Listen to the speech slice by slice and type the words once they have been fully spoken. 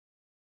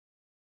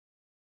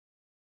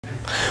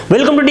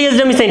Welcome to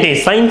டிஎஸ்டெமி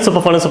scientist science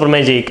super fun super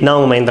magic. நான்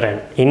உங்கள் மகேந்திரன்.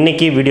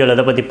 இன்னைக்கு வீடியோவில்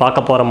எதை பற்றி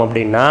பார்க்க போகிறோம்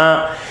அப்படின்னா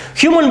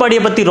ஹியூமன்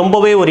பாடியை பற்றி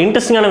ரொம்பவே ஒரு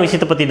இன்ட்ரெஸ்டிங்கான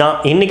விஷயத்தை பற்றி தான்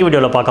இன்னைக்கு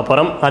வீடியோவில் பார்க்க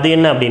போகிறோம். அது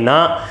என்ன அப்படின்னா,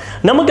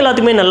 நமக்கு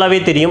எல்லாத்துக்குமே நல்லாவே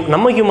தெரியும்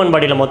நம்ம ஹியூமன்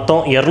பாடியில்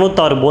மொத்தம்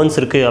 206 போன்ஸ்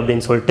இருக்குது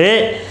அப்படின்னு சொல்லிட்டு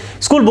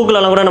ஸ்கூல்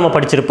புக்கிலலாம் கூட நம்ம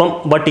படிச்சிருப்போம்.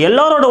 பட்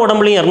எல்லாரோட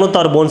உடம்புலையும்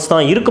 206 போன்ஸ்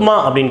தான் இருக்குமா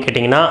அப்படின்னு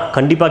கேட்டிங்கன்னா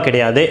கண்டிப்பாக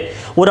கிடையாது.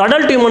 ஒரு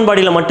அடல்ட் ஹியூமன்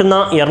பாடியில்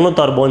மட்டும்தான்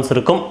 206 போன்ஸ்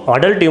இருக்கும்.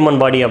 அடல்ட்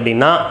ஹியூமன் பாடி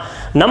அப்படின்னா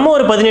நம்ம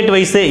ஒரு 18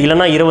 வயசு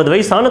இல்லைனா 20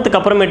 வயசு ஆனதுக்கு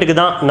அப்புறமேட்டுக்கு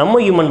தான்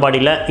நம்ம ஹியூமன்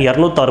பாடியில்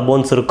 206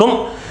 போன்ஸ் இருக்கும்.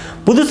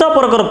 புதுசாக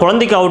பிறக்கிற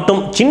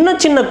குழந்தைக்காகட்டும் சின்ன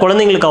சின்ன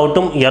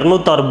குழந்தைங்களுக்காகட்டும்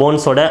 206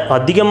 போன்ஸோட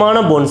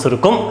அதிகமான போன்ஸ்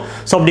இருக்கும்.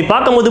 ஸோ அப்படி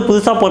பார்க்கும்போது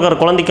புதுசாக பிறக்கிற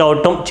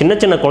குழந்தைக்காகட்டும் சின்ன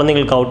சின்ன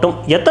குழந்தைங்களுக்காகட்டும்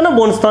எத்தனை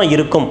போன்ஸ் தான்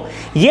இருக்கும்,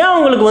 ஏன்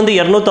அவங்களுக்கு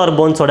 206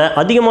 போன்ஸோட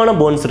அதிகமான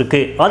போன்ஸ்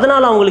இருக்குது,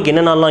 அதனால் அவங்களுக்கு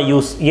என்னென்னலாம்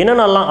யூஸ்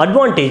என்னென்னலாம்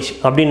அட்வான்டேஜ்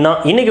அப்படின்னா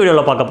இன்னைக்கு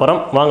வீடியோவில் பார்க்க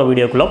போகிறோம். வாங்க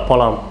வீடியோக்குள்ளே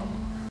போகலாம்.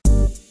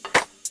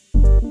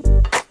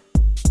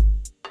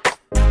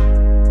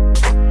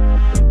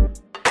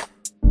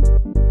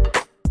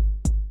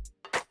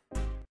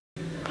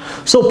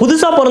 ஸோ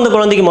புதுசாக பிறந்த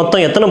குழந்தைக்கு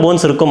மொத்தம் எத்தனை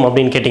போன்ஸ் இருக்கும்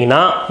அப்படின்னு கேட்டிங்கன்னா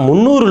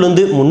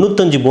 300லேருந்து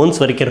 305 போன்ஸ்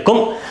வரைக்கும்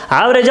இருக்கும்.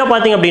 ஆவரேஜாக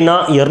பார்த்திங்க அப்படின்னா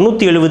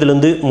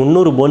 270லேருந்து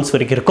 300 போன்ஸ்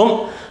வரைக்கும் இருக்கும்.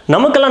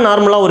 நமக்கெல்லாம்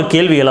நார்மலாக ஒரு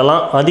கேள்வி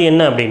எழலாம். அது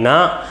என்ன அப்படின்னா,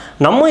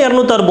 நம்ம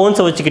 206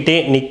 போன்ஸை வச்சுக்கிட்டே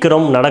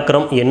நிற்கிறோம்,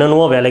 நடக்கிறோம்,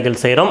 என்னென்னவோ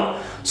வேலைகள் செய்கிறோம்.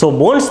 ஸோ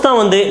போன்ஸ் தான்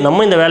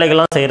நம்ம இந்த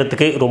வேலைகள்லாம்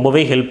செய்கிறதுக்கு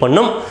ரொம்பவே ஹெல்ப்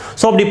பண்ணும்.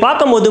 ஸோ அப்படி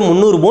பார்க்கும்போது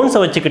 300 போன்ஸை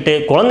வச்சுக்கிட்டு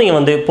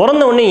குழந்தைங்க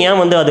பிறந்த உடனே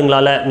ஏன்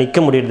அதுங்களால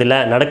நிற்க முடியறதில்ல,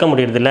 நடக்க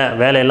முடியறதில்ல,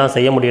 வேலையெல்லாம்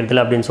செய்ய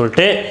முடியறதில்ல அப்படின்னு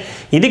சொல்லிட்டு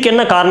இதுக்கு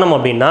என்ன காரணம்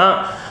அப்படின்னா,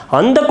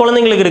 அந்த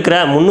குழந்தைங்களுக்கு இருக்கிற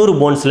 300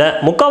 போன்ஸில்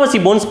முக்கால்வாசி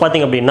போன்ஸ்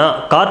பார்த்திங்க அப்படின்னா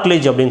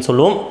கார்ட்லேஜ் அப்படின்னு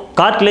சொல்லுவோம்.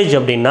 கார்ட்லேஜ்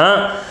அப்படின்னா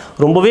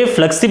ரொம்பவே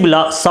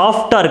ஃப்ளெக்சிபிளாக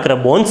சாஃப்டாக இருக்கிற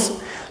போன்ஸ்.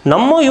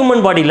 நம்ம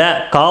ஹியூமன் பாடியில்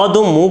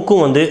காதும்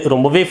மூக்கும்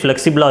ரொம்பவே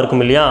ஃப்ளெக்சிபிளாக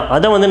இருக்கும் இல்லையா,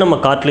 அதை நம்ம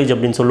கார்ட்லேஜ்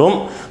அப்படின்னு சொல்லுவோம்.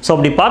 ஸோ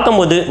அப்படி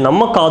பார்க்கும்போது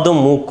நம்ம காதும்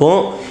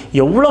மூக்கும்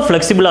எவ்வளோ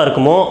ஃப்ளெக்சிபிளாக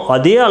இருக்குமோ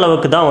அதே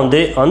அளவுக்கு தான்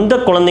அந்த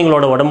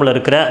குழந்தைங்களோட உடம்புல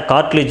இருக்கிற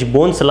கார்ட்லேஜ்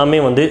போன்ஸ் எல்லாமே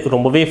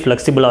ரொம்பவே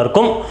ஃப்ளெக்சிபிளாக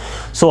இருக்கும்.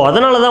 ஸோ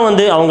அதனால தான்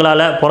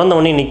அவங்களால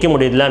பிறந்தவொடனே நிற்க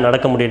முடியறதில்ல,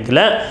 நடக்க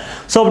முடியறதில்ல.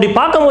 ஸோ அப்படி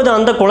பார்க்கும்போது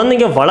அந்த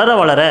குழந்தைங்க வளர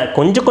வளர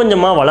கொஞ்சம்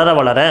கொஞ்சமாக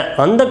வளர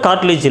அந்த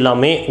கார்ட்லேஜ்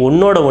எல்லாமே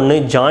ஒன்றோட ஒன்று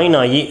ஜாயின்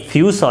ஆகி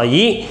ஃபியூஸ்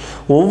ஆகி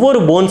ஒவ்வொரு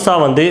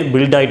போன்ஸாக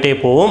பில்ட் ஆகிட்டே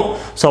போகும்.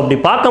 ஸோ அப்படி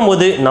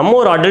பார்க்கும்போது நம்ம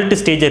ஒரு அடல்ட்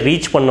ஸ்டேஜை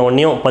ரீச் பண்ண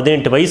உடனேயும்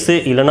 18 வயசு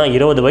இல்லைனா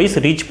 20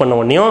 வயசு ரீச் பண்ண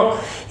உடனேயும்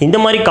இந்த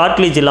மாதிரி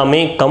கார்ட்லேஜ்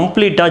எல்லாமே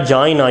கம்ப்ளீட்டாக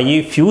ஜாயின் ஆகி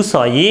ஃபியூஸ்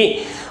ஆகி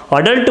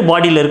அடல்ட்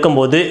பாடியில்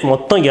இருக்கும்போது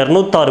மொத்தம்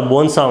 206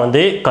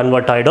 போன்ஸாக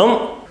கன்வெர்ட் ஆகிடும்.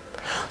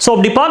 ஸோ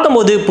அப்படி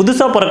பார்க்கும்போது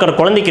புதுசாக பிறக்கிற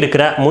குழந்தைக்கு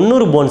இருக்கிற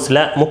 300 போன்ஸில்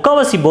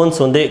முக்கால்வாசி போன்ஸ்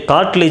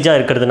கார்ட்லேஜாக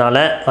இருக்கிறதுனால,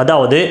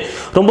 அதாவது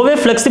ரொம்பவே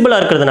ஃப்ளெக்சிபிளாக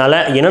இருக்கிறதுனால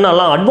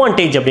என்னென்னலாம்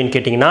அட்வான்டேஜ் அப்படின்னு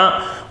கேட்டிங்கன்னா,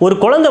 ஒரு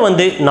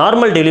குழந்தை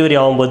நார்மல் டெலிவரி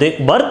ஆகும்போது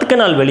பர்த்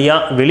கனால்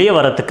வெளியே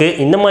வரத்துக்கு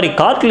இந்த மாதிரி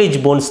கார்ட்லேஜ்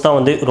போன்ஸ்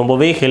தான்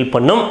ரொம்பவே ஹெல்ப்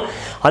பண்ணும்.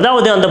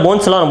 அதாவது அந்த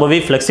போன்ஸ்லாம் ரொம்பவே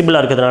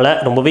ஃப்ளெக்சிபிளாக இருக்கிறதுனால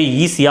ரொம்பவே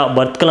ஈஸியாக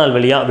பர்த் கனால்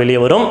வெளியே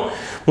வரும்.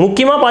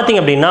 முக்கியமாக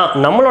பார்த்திங்க அப்படின்னா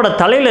நம்மளோட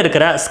தலையில்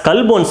இருக்கிற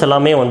ஸ்கல் போன்ஸ்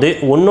எல்லாமே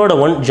ஒன்னோட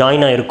ஒன்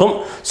ஜாயின் ஆகிருக்கும்.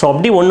 ஸோ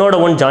அப்படி ஒன்னோட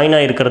ஒன் ஜாயின்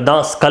ஆகிருக்கிறது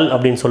தான் ஸ்கல்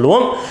அப்படின்னு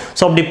சொல்லுவோம்.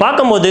 ஸோ அப்படி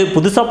பார்க்கும்போது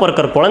புதுசாக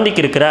பிறக்கிற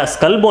குழந்தைக்கு இருக்கிற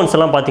ஸ்கல் போன்ஸ்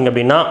எல்லாம் பார்த்திங்க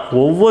அப்படின்னா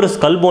ஒவ்வொரு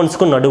ஸ்கல்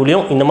போன்ஸுக்கும்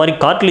நடுவுலையும் இந்த மாதிரி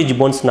கார்ட்லேஜ்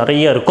போன்ஸ்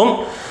நிறைய இருக்கும்.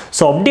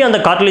 ஸோ அப்படி அந்த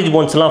கார்ட்லேஜ்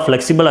போன்ஸ்லாம்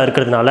ஃப்ளெக்சிபிளாக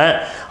இருக்கிறதுனால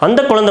அந்த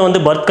குழந்தை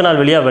பர்த் கனால்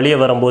வெளியே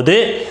வரும்போது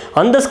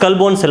அந்த ஸ்கல்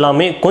போன்ஸ்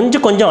எல்லாமே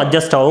கொஞ்சம் கொஞ்சம்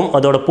அட்ஜஸ்ட் ஆகும்,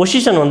 அதோட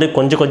பொசிஷன்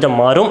கொஞ்சம் கொஞ்சம்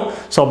மாறும்.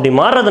 ஸோ அப்படி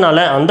மாறுறதுனால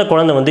அந்த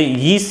குழந்தை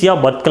ஈஸியாக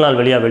பர்த் கனால்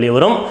வெளியே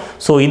வரும்.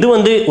 ஸோ இது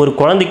ஒரு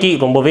குழந்தைக்கு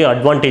ரொம்பவே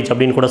அட்வான்டேஜ்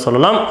அப்படின்னு கூட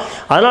சொல்லலாம்.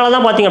 அதனால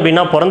தான் பார்த்திங்க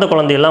அப்படின்னா பிறந்த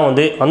குழந்தையெல்லாம்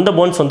அந்த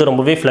போன்ஸ்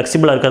ரொம்பவே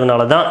ஃப்ளெக்சிபிளாக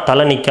இருக்கிறதுனால தான்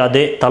தலை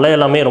நிற்காது, தலை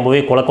எல்லாமே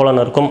ரொம்பவே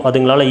கொலன்னு இருக்கும்,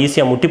 அதுங்களால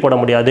ஈஸியாக முட்டி போட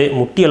முடியாது,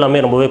 முட்டி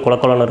எல்லாமே ரொம்பவே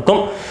கொலன்னு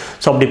இருக்கும்.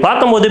 ஸோ அப்படி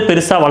பார்க்கும்போது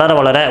பெருசாக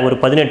வளர ஒரு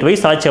 18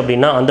 வயசு ஆச்சு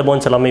அப்படின்னா அந்த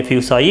போன்ஸ் எல்லாமே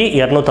ஃபியூஸ் ஆகி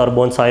 206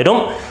 போன்ஸ் ஆயிரும்.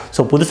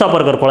 ஸோ புதுசாக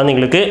பிறக்கிற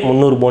குழந்தைங்களுக்கு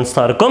 300 போன்ஸ்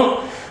தான் இருக்கும்.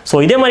 ஸோ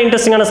இதே மாதிரி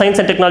இன்ட்ரெஸ்டிங்கான சயின்ஸ்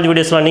அண்ட் டெக்னாலஜி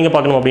வீடியோஸ்லாம் நீங்கள்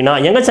பார்க்கணும் அப்படின்னா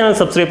எங்கள் சேனல்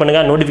சப்ஸ்கிரைப்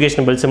பண்ணுங்கள்,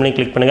 நோட்டிஃபிகேஷன் பெல் சிம்லையும்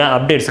கிளிக் பண்ணுங்கள்,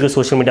 அப்டேட்ஸுக்கு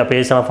சோஷியல் மீடியா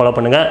பேஜ்லாம் ஃபாலோ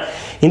பண்ணுங்கள்.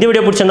 இந்த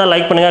வீடியோ பிடிச்சிருந்தா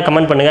லைக் பண்ணுங்கள்,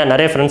 கமெண்ட் பண்ணுங்கள்,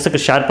 நிறைய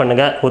ஃப்ரெண்ட்ஸுக்கு ஷேர்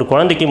பண்ணுங்கள். ஒரு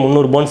குழந்தைக்கு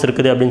 300 போன்ஸ்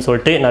இருக்குது அப்படின்னு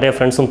சொல்லிட்டு நிறைய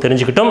ஃப்ரெண்ட்ஸும்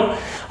தெரிஞ்சுக்கிட்டோம்.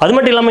 அது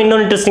மட்டும் இல்லாமல்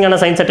இன்னொரு இன்ட்ரெஸ்டிங்கான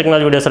சயின்ஸ் அண்ட்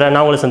டெக்னாலஜி வீடியோஸில்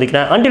நான் உங்களை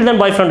சந்திக்கிறேன். Until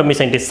then by from me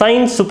scientist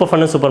science super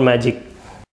fun super magic.